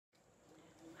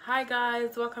Hi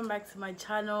guys, welcome back to my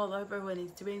channel. I hope everyone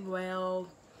is doing well.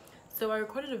 So I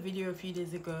recorded a video a few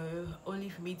days ago only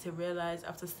for me to realize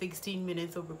after 16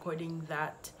 minutes of recording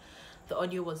that the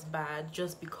audio was bad,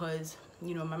 just because,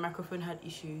 you know, my microphone had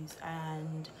issues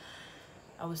and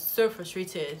I was so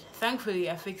frustrated. Thankfully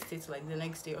I fixed it like the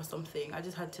next day or something. I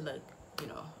just had to, like, you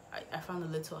know, I found a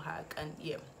little hack and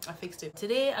yeah, I fixed it.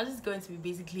 Today I'm just going to be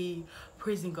basically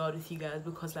praising God with you guys,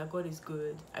 because like God is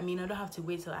good. I mean, I don't have to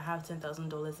wait till I have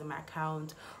 $10,000 in my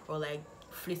account or like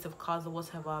fleets of cars or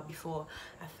whatever before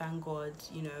I thank God,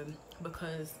 you know,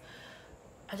 because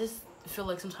I just feel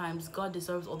like sometimes God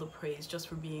deserves all the praise just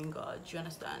for being God. Do you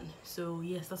understand? So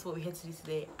yes, that's what we're here to do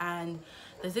today. And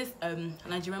there's this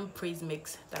Nigerian praise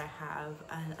mix that I have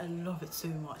and I love it so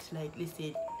much. Like,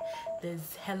 listen,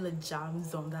 there's hella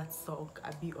jams on that song.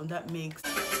 I be on that mix.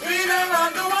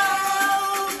 Around the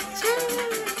world,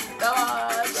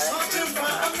 searching for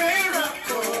a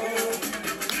miracle,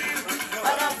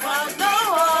 but I found no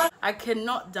one. I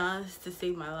cannot dance to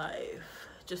save my life,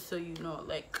 just so you know.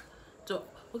 Like, so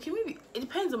okay, maybe it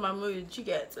depends on my mood. You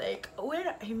get, like, when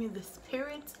I'm in the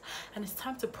spirit and it's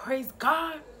time to praise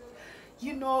God,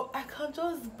 you know, I can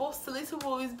just bust a little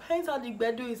more. It depends how the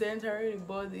bedroom is entering the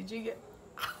body. You get.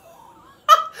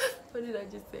 What did I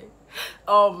just say?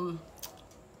 I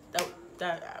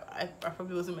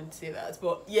probably wasn't meant to say that,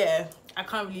 but yeah, I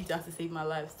can't really dance to save my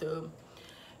life, so you're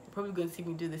probably gonna see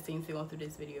me do the same thing on through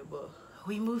this video, but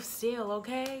we move still,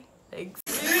 okay? Thanks.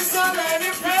 In so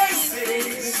many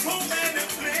places,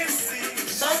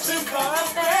 searching for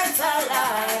a better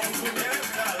life,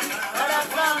 but I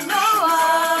found no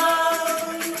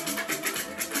one.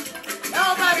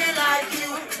 Nobody like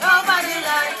you, nobody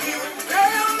like you.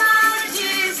 Hail my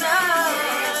Jesus.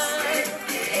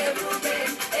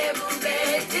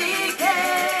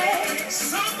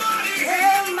 Somebody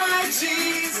hail my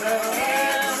Jesus.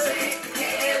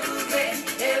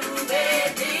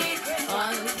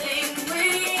 One thing we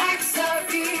ask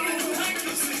of you,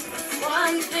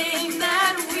 one thing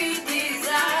that we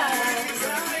desire,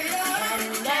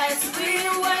 and as we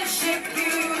worship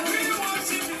you,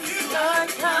 Lord,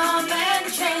 come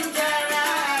and change our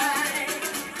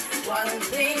life. One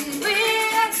thing we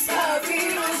ask of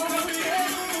you,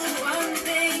 one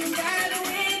thing that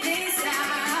we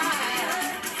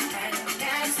desire, and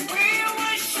as we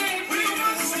worship you,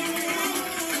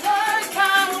 Lord,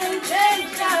 come and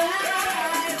change our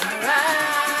life.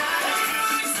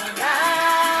 Arise,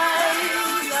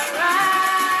 arise, arise.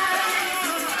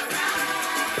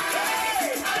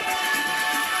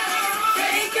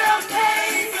 Take your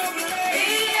place, be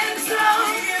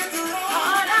enthroned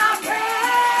on our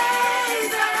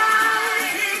praise.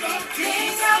 Arise,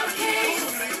 King of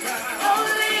kings,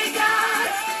 holy God,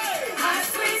 as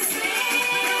we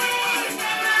sing.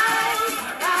 Arise,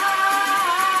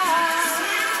 arise,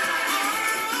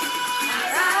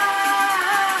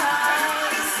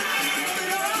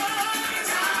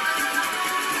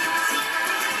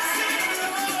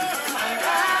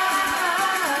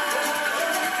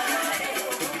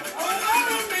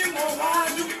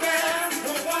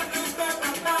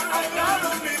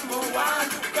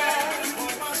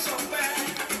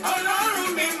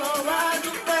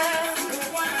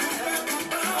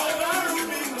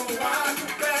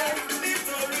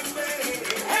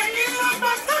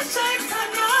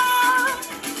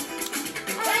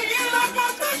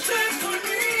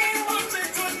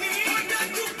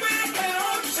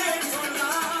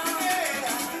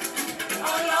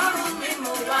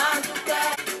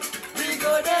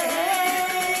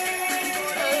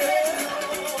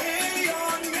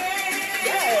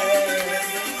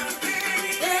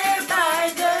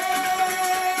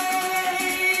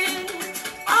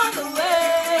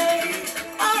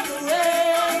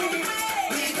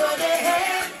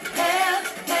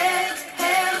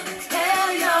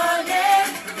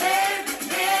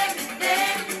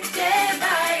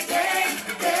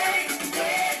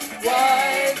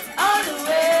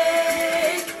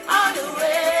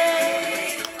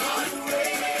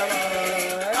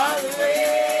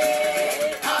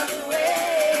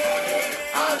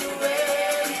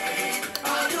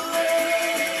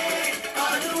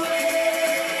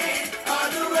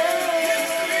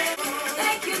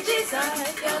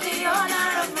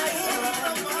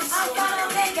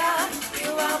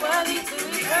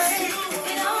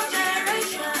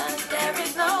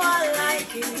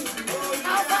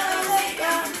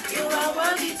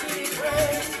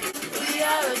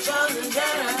 chosen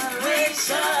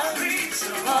generation,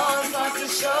 all for to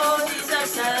show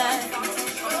Jesus alive.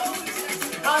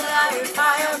 All I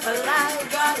fire for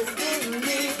life God has given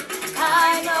me.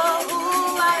 I know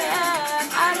who I am.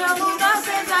 I know who God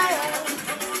says I am.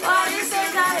 What He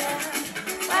says I am.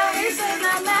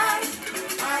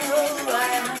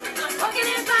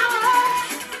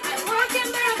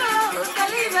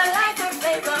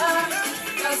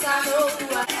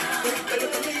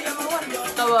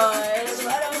 boy,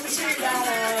 why don't you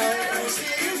gotta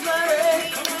see this bird?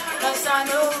 'Cause I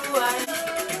know who I am.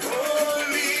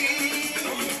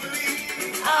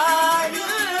 Are you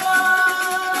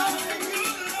Lord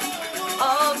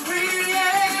of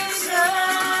creation?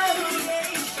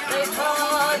 They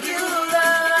call you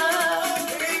love.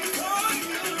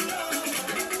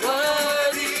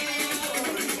 Worthy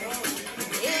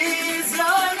is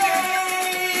your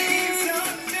name.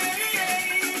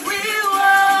 We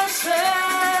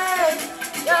worship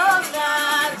your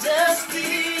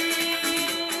majesty.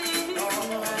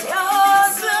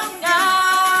 Awesome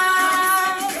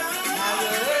God, how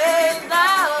great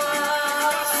thou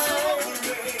art.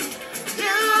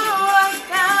 You are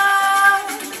God,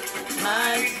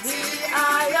 mighty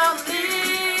are your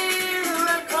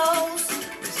miracles.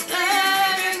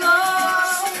 Standing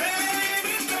on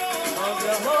of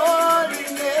your holy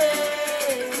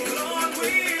name.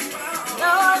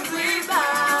 Lord, we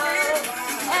bow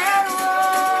and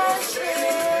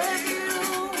worship you.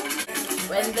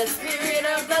 When the Spirit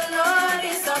of the Lord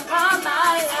is upon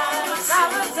my life, I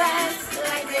will dance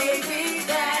like David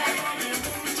danced.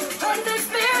 When the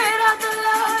Spirit of the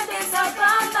Lord is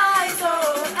upon my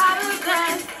soul, I will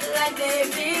dance like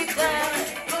David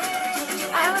danced.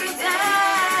 I will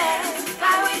dance,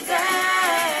 I will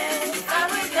dance, I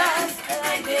will dance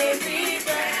like David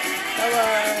danced.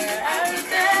 I will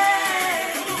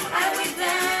dance, I will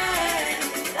dance,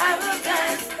 I will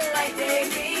dance like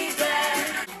David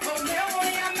danced.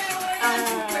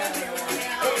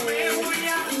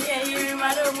 Yeah, you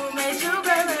remember who made you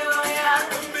baby, oh yeah.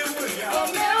 Oh,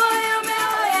 me, oh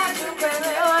yeah, you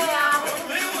baby, oh yeah.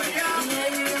 Yeah,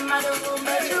 you remember who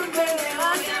made you baby,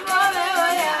 oh yeah, oh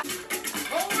yeah.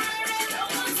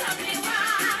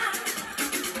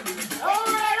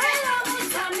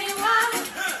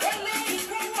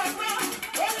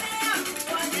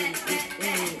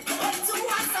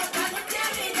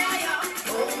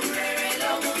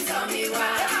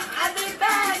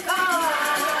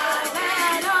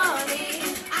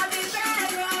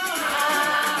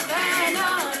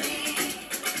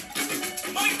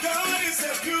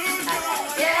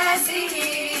 Yes, he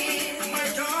is. My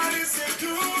God is a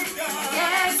good God.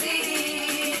 Yes, he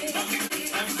is. I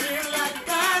feel like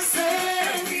dancing.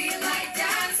 I feel like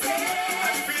dancing.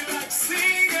 I feel like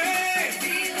singing. I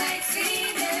feel like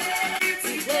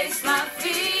singing. He takes my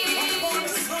feet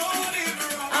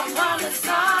upon the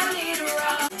solid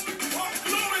rock. From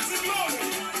glory to glory.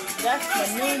 That's the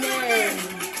new name.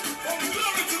 From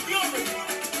glory to glory.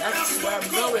 That's where I'm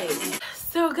going.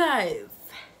 So guys,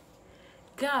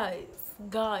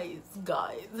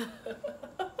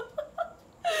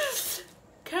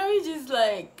 can we just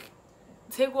like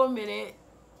take 1 minute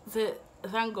to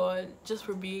thank God just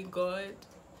for being God?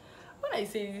 When I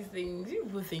say these things, you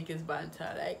people think it's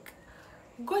banter. Like,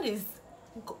 God is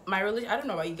my relation. I don't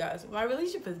know about you guys, my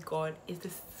relationship with God is the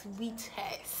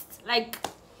sweetest. Like,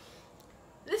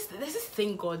 there's this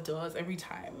thing God does every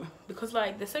time, because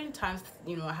like there's certain times,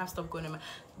 you know, I have stuff going on.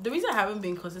 The reason I haven't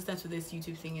been consistent with this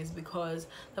YouTube thing is because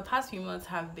the past few months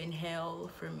have been hell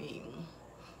for me,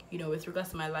 you know, with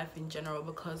regards to my life in general,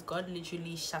 because God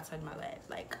literally shattered my life.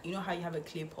 Like, you know how you have a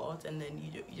clay pot and then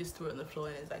you just throw it on the floor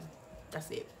and it's like, that's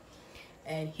it.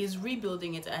 And he's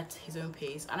rebuilding it at his own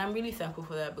pace, and I'm really thankful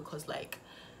for that, because like,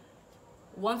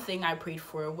 one thing I prayed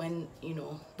for when, you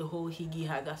know, the whole Higgy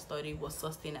Haga study was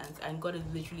sustenance, and God has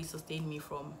literally sustained me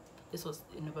from, this was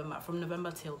in November, from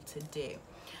November till today.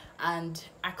 And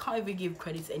I can't even give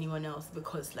credit to anyone else,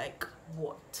 because like,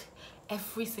 what,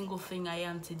 every single thing I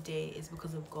am today is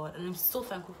because of God, and I'm so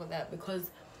thankful for that,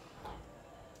 because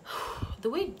the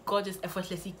way God just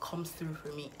effortlessly comes through for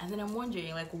me. And then I'm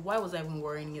wondering, like, why was I even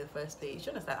worrying in the first place?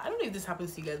 You understand? I don't know if this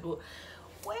happens to you guys, but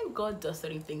when God does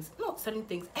certain things, not certain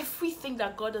things, everything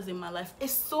that God does in my life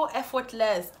is so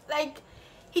effortless. Like,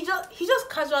 he just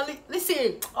casually,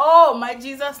 listen, oh, my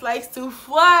Jesus likes to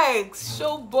flex.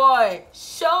 Show boy,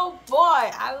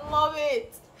 I love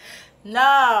it.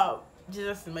 Now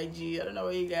Jesus is my G. I don't know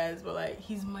about you guys, but like,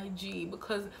 he's my G,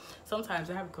 because sometimes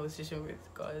I have a conversation with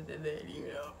God and then, you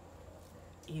know,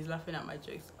 he's laughing at my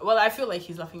jokes. Well, I feel like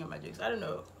he's laughing at my jokes. I don't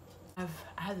know. I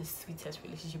have the sweetest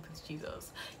relationship with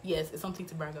Jesus. Yes, it's something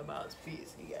to brag about.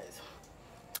 Please, you guys,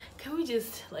 can we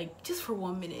just like, just for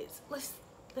 1 minute, let's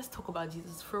talk about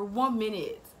Jesus for 1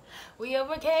 minute. We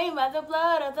overcame by the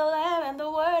blood of the Lamb and the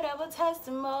word of a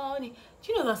testimony.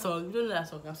 Do you know that song? You don't know that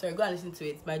song? I'm sorry, go and listen to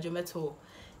it. It's by Jometto.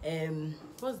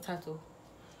 What's the title?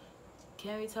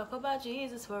 Can we talk about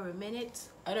Jesus for a minute?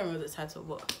 I don't remember the title,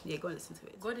 but yeah, go and listen to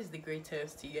it. God is the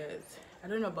greatest, you guys. I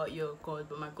don't know about your God,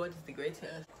 but my God is the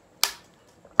greatest.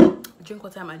 drink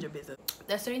water and mind your business.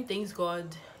 There's certain things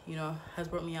God, you know, has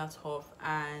brought me out of,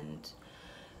 and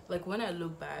like when I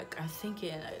look back, I'm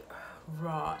thinking like,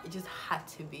 raw, it just had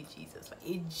to be Jesus. Like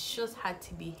it just had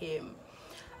to be him.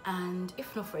 And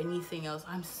if not for anything else,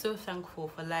 I'm so thankful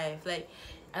for life. Like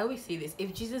I always say this,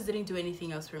 if Jesus didn't do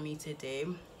anything else for me today,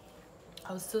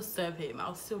 I'll still serve him,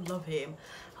 I'll still love him,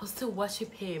 I'll still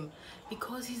worship him,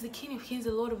 because he's the King of Kings,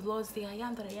 the Lord of Lords, the I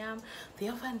am that I am, the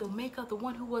Alpha and the Omega, the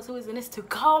one who was, always, and is to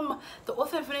come, the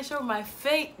author and finisher of my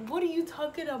faith. What are you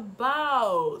talking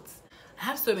about? I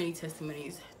have so many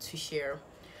testimonies to share,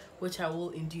 which I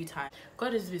will in due time.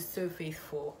 God has been so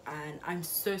faithful, and I'm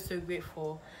so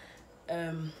grateful.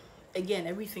 Again,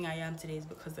 everything I am today is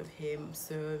because of him.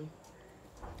 So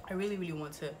I really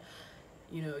want to,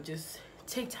 you know, just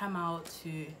take time out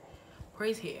to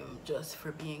praise him just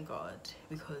for being God,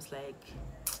 because like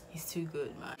he's too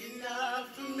good, man.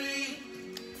 Enough for me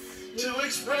to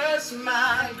express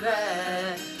my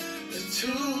gratitude.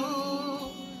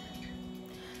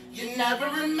 You never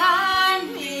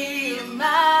remind me of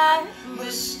my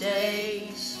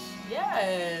mistakes.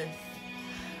 Yes.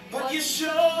 But you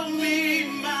showed me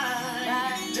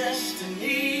my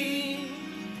destiny.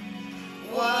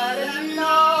 What an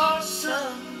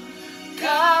awesome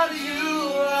God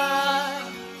you are.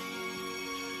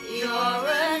 You're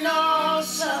an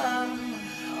awesome,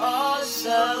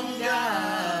 awesome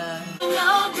God.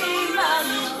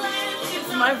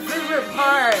 It's my favorite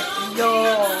part, yo.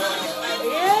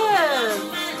 Yes.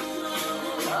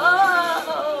 Oh,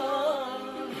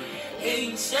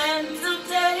 ancient of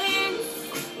days,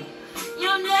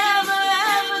 you'll never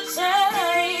ever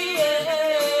change.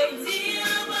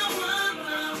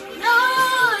 No,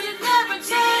 you never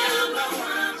change.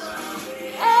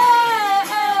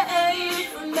 Hey,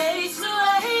 from age to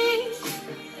age,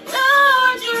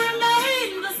 Lord, you remain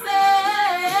the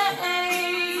same.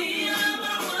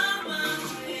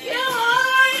 You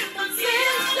are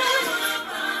consistent.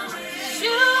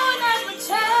 You never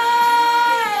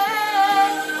change.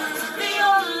 The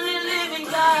only living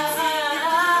God.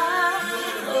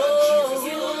 Oh,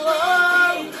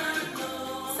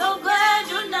 so glad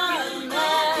you're not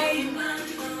mine.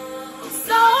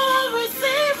 So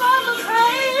receive all the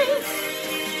praise.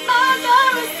 My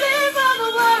God, receive all the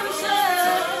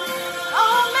worship.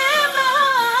 Oh, man,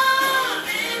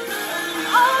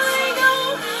 only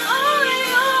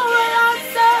you will I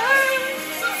serve.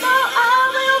 So I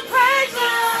will praise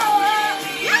you.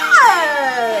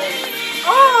 Yes.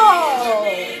 Oh.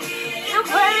 Your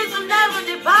praise will never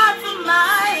depart from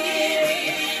my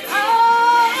ears. Oh,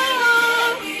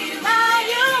 now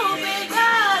you be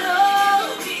God.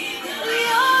 Oh, the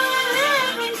only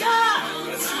living God.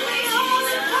 The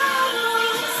only power.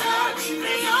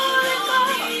 The only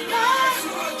God.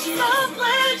 So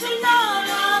glad you know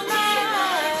your man.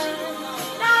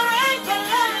 Now I can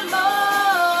let him go.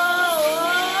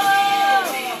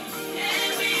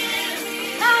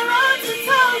 Now I wrote to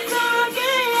talk to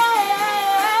again.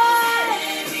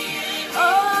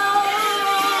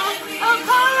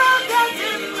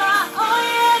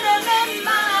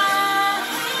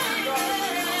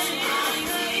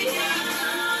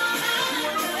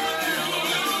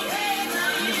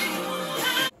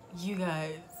 You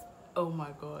guys, oh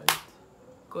my God,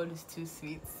 God is too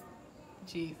sweet.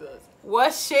 Jesus,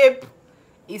 worship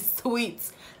is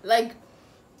sweet. Like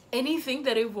anything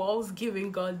that involves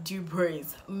giving God due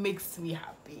praise makes me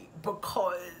happy,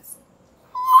 because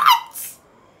what?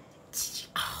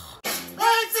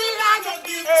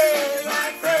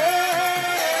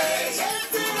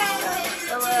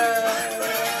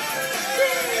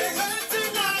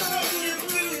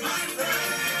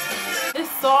 This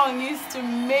song used to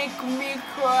make me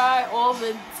cry all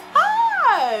the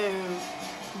time.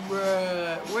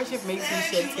 Bruh, worship makes me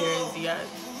shed tears, yeah.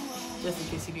 Just in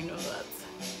case you didn't know that.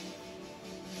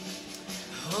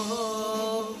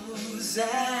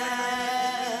 Hosanna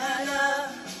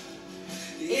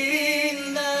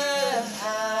in the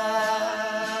highest.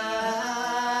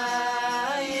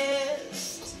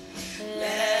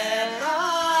 Let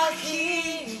our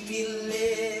King be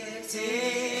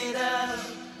lifted up.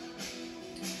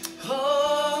 Hosanna.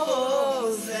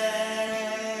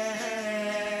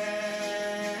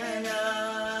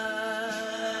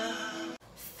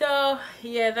 So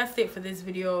yeah, that's it for this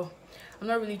video. I'm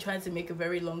not really trying to make a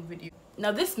very long video.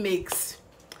 Now this mix,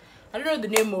 I don't know the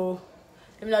name, or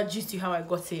let me not juice you how I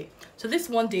got it. So this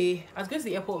one day I was going to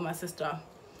the airport with my sister,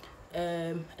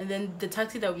 and then the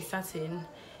taxi that we sat in,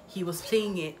 he was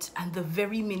playing it, and the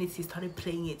very minute he started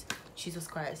playing it, Jesus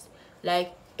Christ,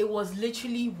 like it was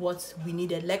literally what we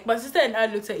needed. Like my sister and I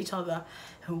looked at each other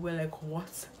and we were like,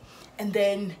 what? And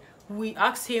then we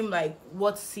asked him like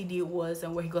what CD it was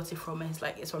and where he got it from, and he's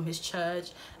like, it's from his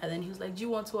church. And then he was like, do you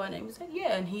want one? And we said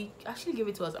yeah, and he actually gave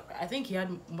it to us. I think he had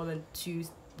more than 2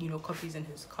 copies in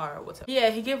his car or whatever. Yeah,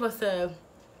 he gave us a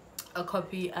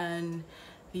copy, and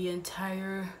the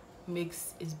entire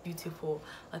mix is beautiful.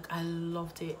 Like, I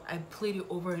loved it. I played it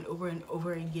over and over and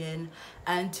over again,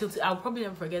 and I'll probably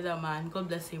never forget that man. God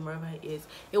bless him wherever he is.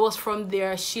 It was from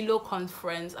their Shiloh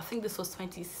conference. I think this was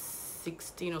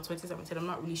 2016 or 2017, I'm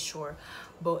not really sure,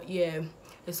 but yeah,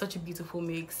 it's such a beautiful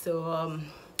mix. So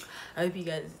I hope you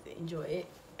guys enjoy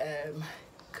it.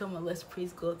 Come on, let's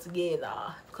praise God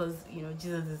together, because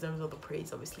Jesus deserves all the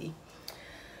praise, obviously.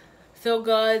 So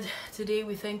God, today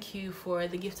we thank you for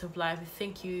the gift of life. We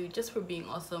thank you just for being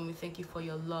awesome. We thank you for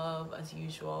your love as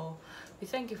usual. We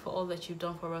thank you for all that you've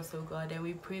done for us, oh God, and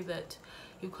we pray that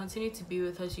you continue to be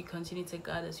with us, you continue to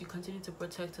guide us, you continue to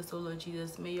protect us, oh Lord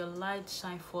Jesus. May your light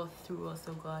shine forth through us,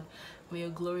 oh God. May your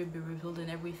glory be revealed in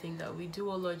everything that we do,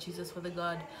 oh Lord Jesus, Father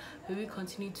God. May we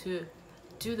continue to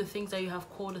do the things that you have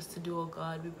called us to do, oh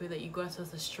God. We pray that you grant us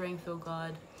the strength, oh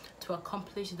God, to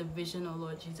accomplish the vision, oh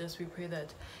Lord Jesus. We pray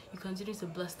that you continue to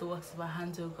bless the works of our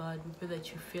hands, oh God. We pray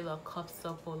that you fill our cups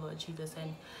up, oh Lord Jesus,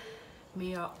 and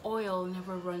may our oil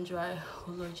never run dry,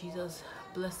 oh Lord Jesus.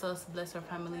 Bless us, bless our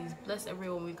families, bless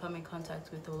everyone we come in contact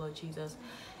with, oh Lord Jesus.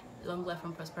 Long life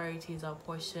and prosperity is our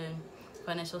portion.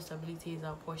 Financial stability is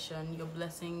our portion. Your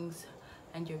blessings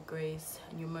and your grace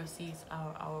and your mercies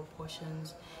are our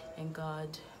portions. And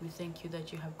God, we thank you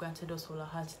that you have granted us all our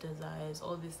heart's desires.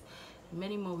 All this,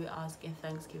 many more we ask in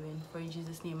thanksgiving. For in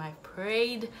Jesus' name I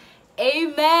prayed.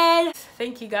 Amen.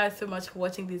 Thank you guys so much for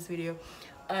watching this video.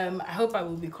 I hope I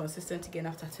will be consistent again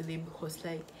after today, because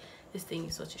like, this thing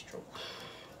is such a struggle.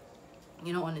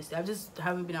 Honestly, I just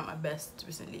haven't been at my best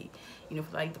recently, for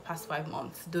like the past 5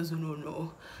 months. Those who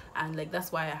know. And like,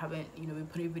 that's why I haven't, been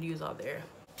putting videos out there.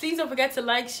 Please don't forget to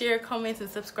like, share, comment, and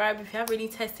subscribe. If you have any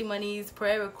testimonies,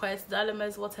 prayer requests,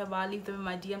 dilemmas, whatever, I'll leave them in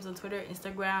my DMs on Twitter,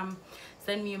 Instagram.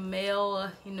 Send me a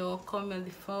mail, call me on the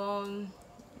phone.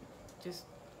 Just,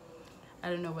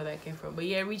 I don't know where that came from. But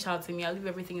yeah, reach out to me. I'll leave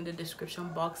everything in the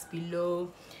description box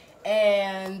below.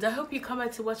 And I hope you come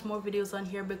back to watch more videos on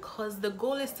here, because the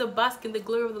goal is to bask in the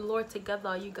glory of the Lord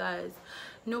together, you guys.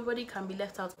 Nobody can be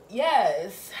left out.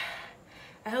 Yes.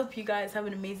 I hope you guys have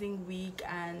an amazing week,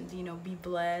 and be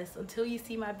blessed. Until you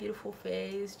see my beautiful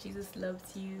face, Jesus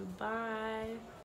loves you. Bye.